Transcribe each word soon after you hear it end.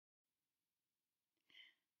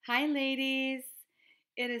Hi, ladies.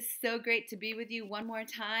 It is so great to be with you one more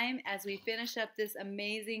time as we finish up this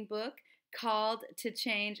amazing book called To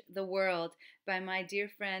Change the World by my dear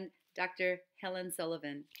friend, Dr. Helen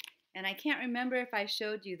Sullivan. And I can't remember if I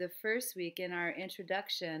showed you the first week in our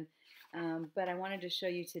introduction, but I wanted to show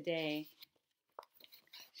you today.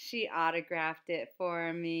 She autographed it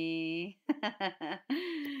for me.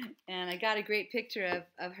 And I got a great picture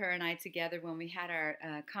of her and I together when we had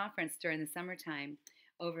our conference during the summertime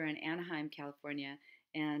over in Anaheim, California.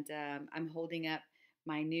 And I'm holding up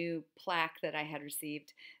my new plaque that I had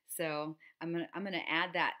received. So I'm gonna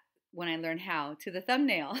add that when I learn how to the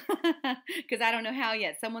thumbnail because I don't know how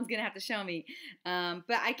yet. Someone's gonna have to show me.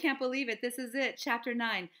 But I can't believe it. This is it, chapter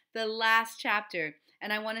 9, the last chapter.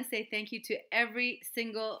 And I want to say thank you to every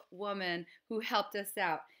single woman who helped us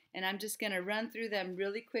out. And I'm just going to run through them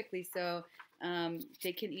really quickly so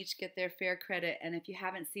they can each get their fair credit. And if you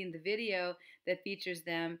haven't seen the video that features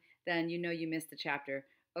them, then you know you missed the chapter.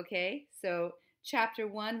 Okay, so chapter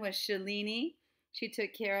 1 was Shalini. She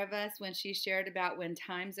took care of us when she shared about when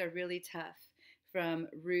times are really tough from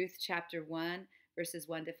Ruth chapter 1, verses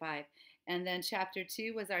 1 to 5. And then chapter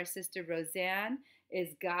 2 was our sister Roseanne.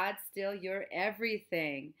 Is God still your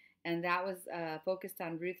everything? And that was focused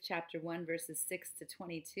on Ruth chapter 1, verses 6 to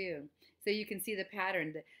 22. So you can see the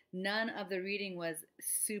pattern. None of the reading was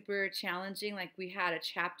super challenging. Like we had a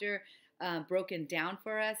chapter broken down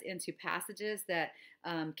for us into passages that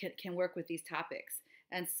can work with these topics.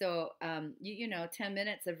 And so, you know, 10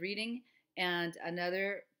 minutes of reading and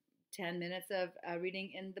another 10 minutes of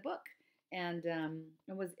reading in the book. And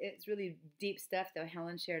it's really deep stuff, though.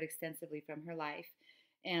 Helen shared extensively from her life.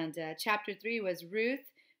 And chapter 3 was Ruth,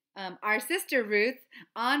 our sister Ruth,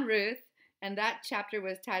 on Ruth. And that chapter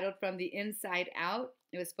was titled From the Inside Out.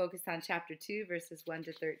 It was focused on chapter 2, verses 1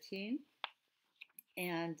 to 13.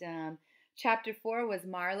 And chapter 4 was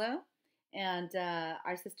Marlo, and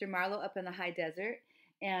our sister Marlo up in the high desert.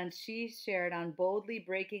 And she shared on boldly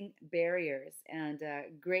breaking barriers, and a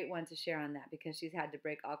great one to share on that because she's had to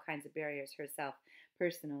break all kinds of barriers herself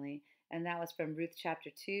personally. And that was from Ruth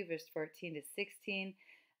chapter 2, verse 14 to 16.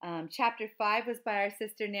 Chapter 5 was by our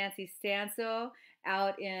sister Nancy Stanso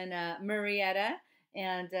out in Marietta.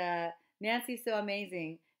 And Nancy's so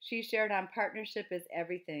amazing. She shared on partnership is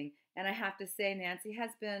everything. And I have to say, Nancy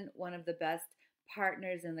has been one of the best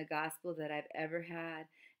partners in the gospel that I've ever had.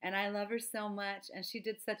 And I love her so much. And she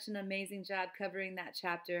did such an amazing job covering that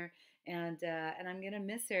chapter. And I'm going to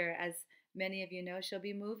miss her. As many of you know, she'll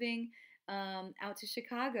be moving out to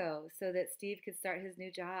Chicago so that Steve could start his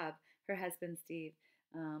new job, her husband, Steve.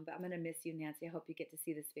 But I'm going to miss you, Nancy. I hope you get to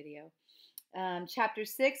see this video. Chapter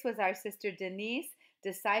 6 was our sister Denise.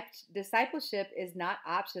 Discipleship is not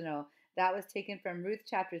optional. That was taken from Ruth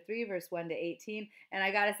chapter 3, verse 1 to 18. And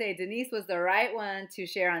I got to say, Denise was the right one to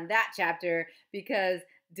share on that chapter because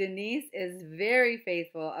Denise is very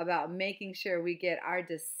faithful about making sure we get our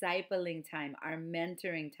discipling time, our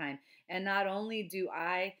mentoring time. And not only do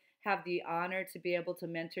I have the honor to be able to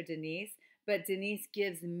mentor Denise, but Denise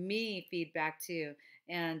gives me feedback too.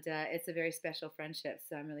 And it's a very special friendship,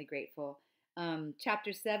 so I'm really grateful.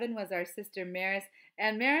 Chapter 7 was our sister Maris,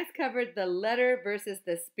 and Maris covered the letter versus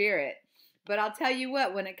the spirit. But I'll tell you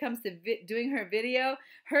what, when it comes to doing her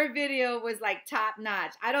video was like top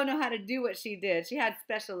notch. I don't know how to do what she did. She had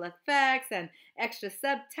special effects and extra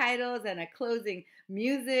subtitles and a closing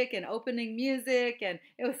music and opening music, and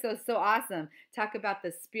it was so awesome. Talk about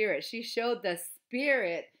the spirit. She showed the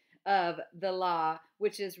spirit of the law,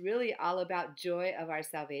 which is really all about joy of our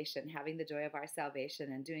salvation, having the joy of our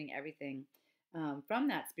salvation and doing everything from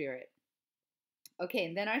that spirit. Okay,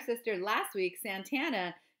 and then our sister last week,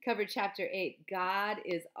 Santana, covered chapter 8, God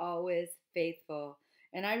is always faithful.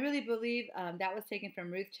 And I really believe that was taken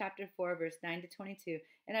from Ruth chapter 4, verse 9 to 22.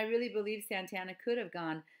 And I really believe Santana could have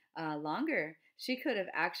gone longer. She could have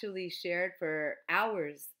actually shared for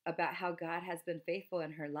hours about how God has been faithful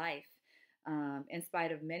in her life in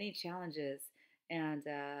spite of many challenges. And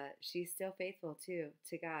she's still faithful too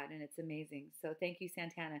to God, and it's amazing. So thank you,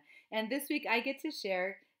 Santana. And this week I get to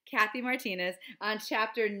share Cathi Martinez on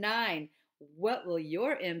chapter 9. What will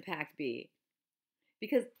your impact be?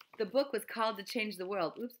 Because the book was called to change the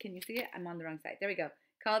world. Oops, can you see it? I'm on the wrong side. There we go.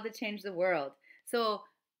 Called to change the world. So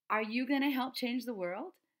are you going to help change the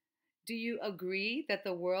world? Do you agree that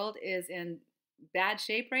the world is in bad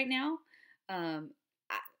shape right now?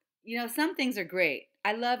 You know, some things are great.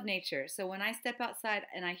 I love nature. So when I step outside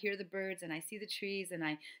and I hear the birds and I see the trees and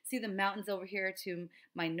I see the mountains over here to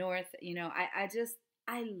my north, you know,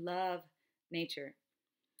 I love nature.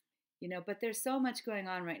 You know, but there's so much going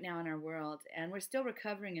on right now in our world, and we're still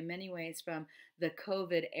recovering in many ways from the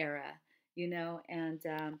COVID era. And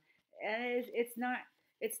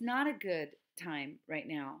it's not a good time right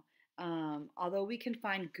now. Although we can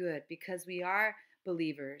find good because we are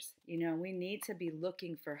believers, we need to be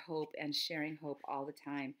looking for hope and sharing hope all the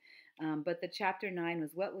time. But the chapter 9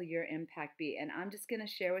 was, what will your impact be? And I'm just going to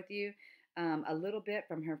share with you a little bit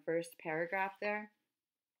from her first paragraph there.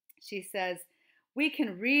 She says, we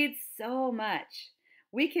can read so much.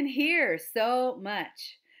 We can hear so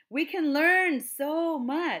much. We can learn so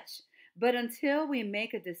much. But until we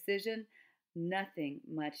make a decision, nothing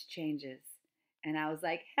much changes. And I was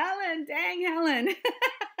like, Helen, dang Helen.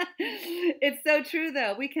 It's so true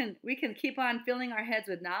though. We can keep on filling our heads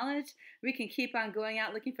with knowledge. We can keep on going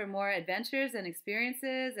out looking for more adventures and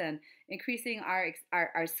experiences and increasing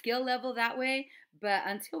our skill level that way. But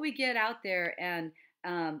until we get out there and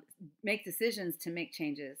make decisions to make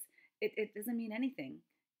changes, it doesn't mean anything,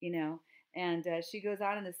 you know. And she goes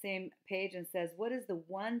on in the same page and says, what is the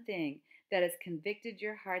one thing that has convicted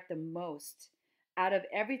your heart the most out of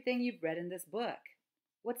everything you've read in this book?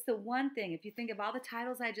 What's the one thing, if you think of all the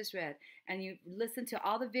titles I just read and you listen to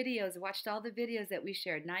all the videos, watched all the videos that we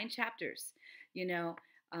shared, 9 chapters,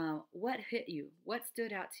 what hit you? What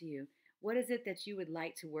stood out to you? What is it that you would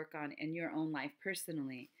like to work on in your own life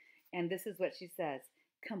personally? And this is what she says: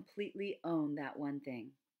 completely own that one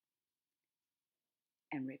thing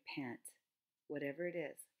and repent. Whatever it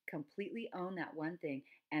is, completely own that one thing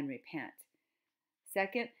and repent.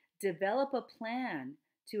 Second, develop a plan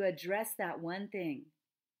to address that one thing.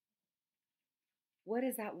 What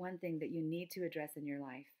is that one thing that you need to address in your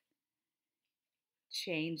life?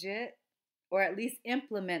 Change it, or at least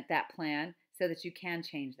implement that plan so that you can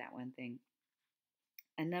change that one thing.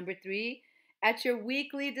 And number 3, at your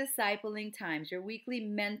weekly discipling times, your weekly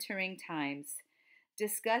mentoring times,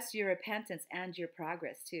 discuss your repentance and your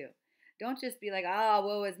progress too. Don't just be like, oh,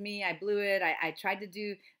 woe is me, I blew it. I tried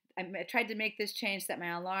to make this change, set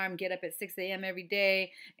my alarm, get up at 6 a.m. every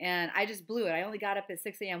day, and I just blew it. I only got up at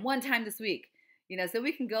 6 a.m. one time this week. So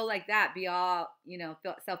we can go like that, be all,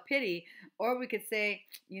 self-pity, or we could say,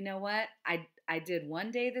 you know what, I did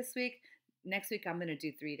one day this week. Next week, I'm going to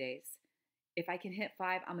do 3 days. If I can hit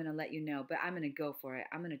 5, I'm going to let you know, but I'm going to go for it.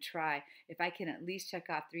 I'm going to try. If I can at least check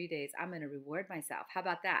off 3 days, I'm going to reward myself. How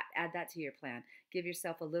about that? Add that to your plan. Give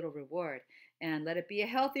yourself a little reward, and let it be a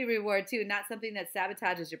healthy reward too, not something that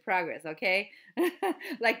sabotages your progress, okay?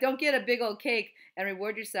 Like, don't get a big old cake and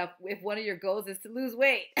reward yourself if one of your goals is to lose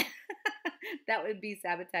weight. That would be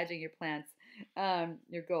sabotaging your plans,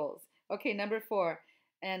 your goals. Okay, number 4.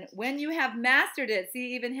 And when you have mastered it,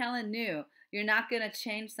 see, even Helen knew you're not going to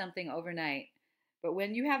change something overnight. But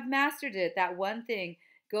when you have mastered it, that one thing,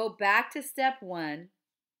 go back to step 1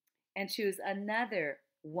 and choose another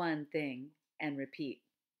one thing and repeat.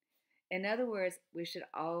 In other words, we should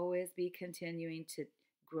always be continuing to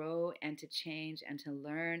grow and to change and to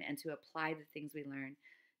learn and to apply the things we learn.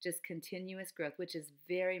 Just continuous growth, which is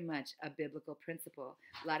very much a biblical principle.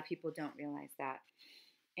 A lot of people don't realize that.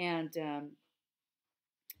 And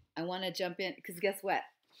I want to jump in because guess what?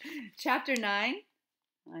 Chapter 9,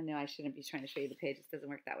 I know I shouldn't be trying to show you the page. It doesn't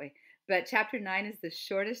work that way. But chapter 9 is the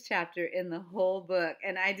shortest chapter in the whole book.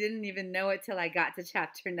 And I didn't even know it till I got to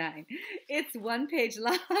chapter 9. It's 1 page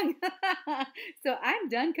long. So I'm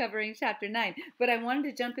done covering chapter 9. But I wanted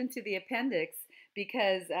to jump into the appendix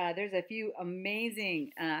because there's a few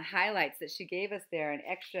amazing highlights that she gave us there and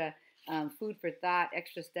extra food for thought,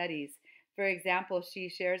 extra studies. For example, she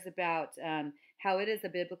shares about how it is a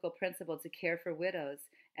biblical principle to care for widows.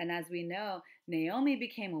 And as we know, Naomi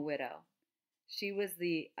became a widow. She was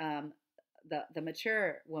the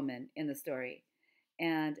mature woman in the story.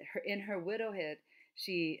 And in her widowhood,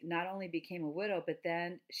 she not only became a widow, but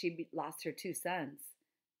then she lost her 2 sons.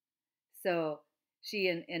 So she,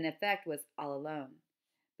 in effect, was all alone.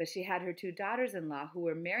 But she had her 2 daughters-in-law who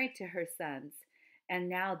were married to her sons, and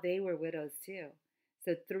now they were widows too.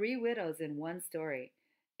 So 3 widows in one story,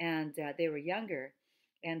 and they were younger.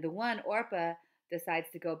 And the one, Orpah, decides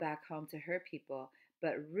to go back home to her people,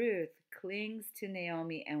 but Ruth clings to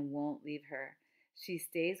Naomi and won't leave her. She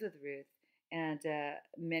stays with Ruth, and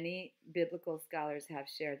many biblical scholars have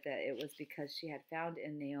shared that it was because she had found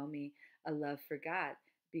in Naomi a love for God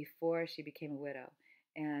before she became a widow,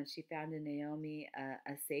 and she found in Naomi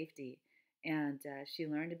a safety, and she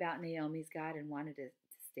learned about Naomi's God and wanted to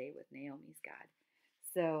stay with Naomi's God.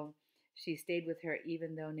 So she stayed with her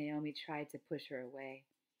even though Naomi tried to push her away.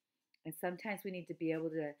 And sometimes we need to be able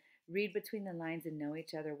to read between the lines and know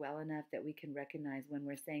each other well enough that we can recognize when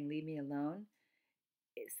we're saying, leave me alone.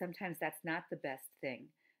 Sometimes that's not the best thing.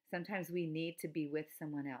 Sometimes we need to be with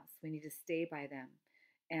someone else. We need to stay by them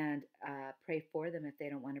and pray for them if they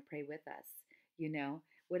don't want to pray with us.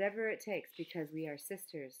 whatever it takes, because we are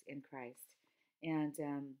sisters in Christ. And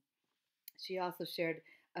she also shared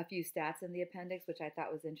a few stats in the appendix, which I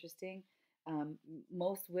thought was interesting.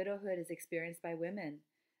 Most widowhood is experienced by women.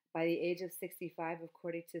 By the age of 65,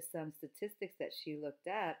 according to some statistics that she looked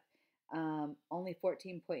up, only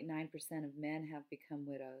 14.9% of men have become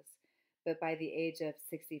widows. But by the age of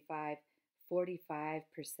 65, 45%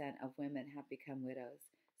 of women have become widows.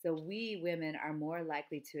 So we women are more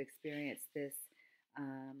likely to experience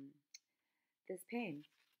um, this pain,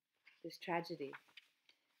 this tragedy.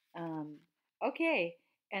 Um, okay,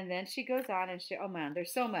 and then she goes on and she, oh man,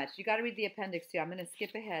 there's so much. You got to read the appendix too. I'm going to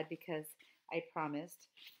skip ahead because I promised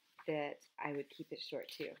that I would keep it short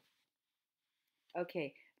too.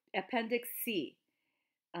 Okay, Appendix C.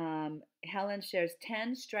 Helen shares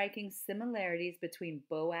 10 striking similarities between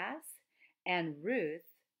Boaz and Ruth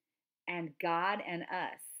and God and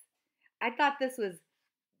us. I thought this was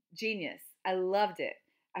genius. I loved it.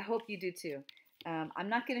 I hope you do too. I'm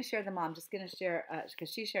not going to share them all. I'm just going to share,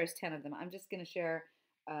 because she shares 10 of them. I'm just going to share,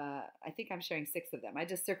 I think I'm sharing 6 of them. I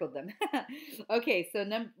just circled them. Okay, so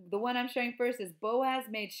the one I'm sharing first is Boaz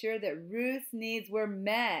made sure that Ruth's needs were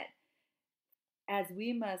met as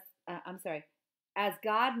we must, I'm sorry, as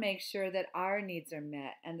God makes sure that our needs are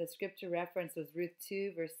met. And the scripture reference was Ruth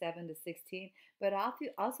 2, verse 7 to 16, but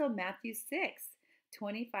also Matthew 6,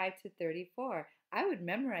 25 to 34. I would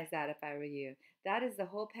memorize that if I were you. That is the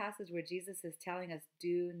whole passage where Jesus is telling us,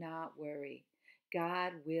 do not worry.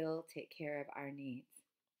 God will take care of our needs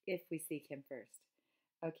if we seek him first.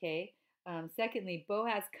 Okay? Secondly,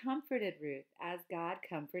 Boaz comforted Ruth as God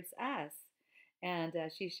comforts us. And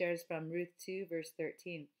she shares from Ruth 2, verse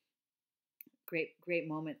 13. Great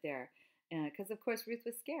moment there. Because, of course, Ruth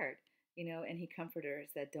was scared, and he comforted her,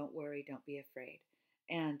 said, don't worry, don't be afraid.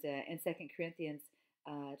 And in 2 Corinthians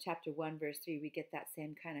chapter 1, verse 3, we get that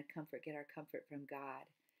same kind of comfort, get our comfort from God.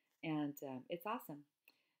 And it's awesome.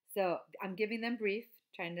 So I'm giving them brief,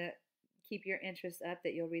 trying to keep your interest up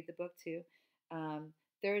that you'll read the book too.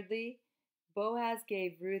 Thirdly, Boaz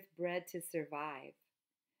gave Ruth bread to survive,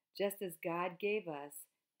 just as God gave us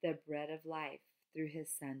the bread of life through his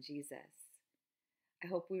son Jesus. I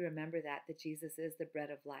hope we remember that Jesus is the bread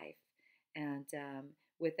of life. And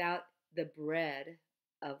without the bread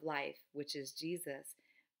of life, which is Jesus,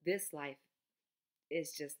 this life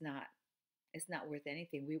is just not, it's not worth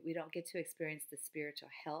anything. We don't get to experience the spiritual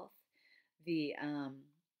health, the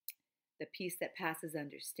peace that passes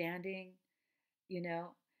understanding, you know,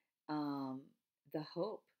 the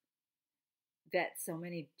hope that so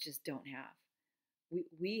many just don't have.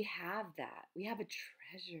 We have that. We have a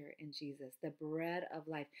treasure in Jesus, the bread of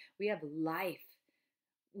life. We have life.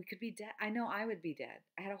 We could be dead. I know I would be dead.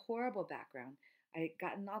 I had a horrible background. I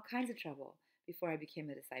got in all kinds of trouble before I became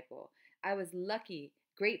a disciple. I was lucky,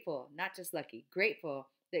 grateful, not just lucky, grateful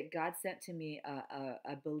that God sent to me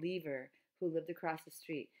a believer who lived across the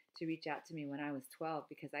street to reach out to me when I was 12,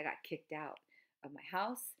 because I got kicked out of my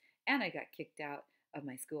house and I got kicked out of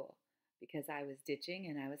my school because I was ditching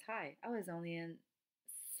and I was high. I was only in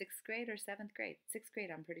 6th grade or 7th grade. 6th grade,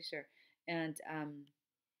 I'm pretty sure. And,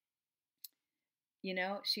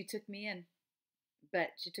 she took me in, but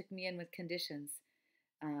she took me in with conditions.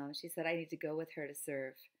 She said I need to go with her to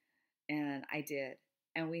serve. And I did.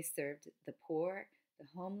 And we served the poor, the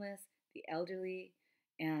homeless, the elderly,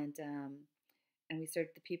 and we served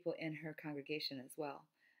the people in her congregation as well.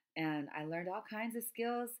 And I learned all kinds of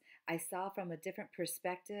skills. I saw from a different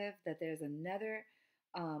perspective that there's another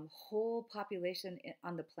whole population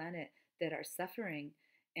on the planet that are suffering.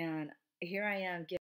 And here I am